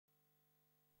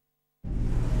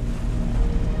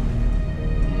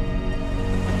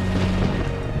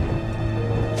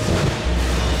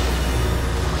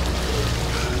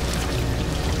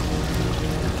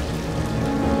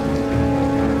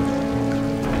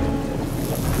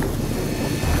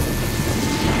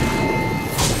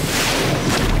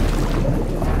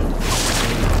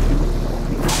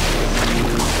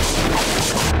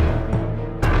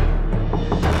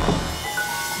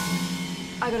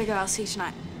I'll see you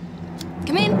tonight.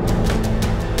 Come in.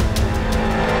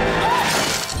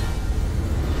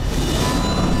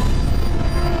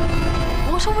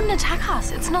 Water wouldn't attack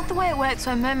us. It's not the way it works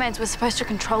when mermaids were supposed to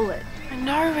control it. I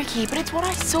know, Rikki, but it's what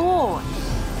I saw.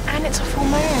 And it's a full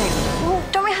moon. Well,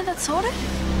 don't we have that sorted?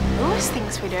 Lewis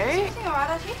thinks we do. Everything all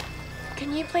right out here?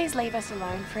 Can you please leave us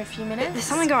alone for a few minutes? There's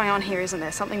something going on here, isn't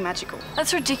there? Something magical.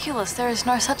 That's ridiculous. There is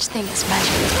no such thing as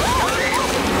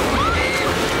magic.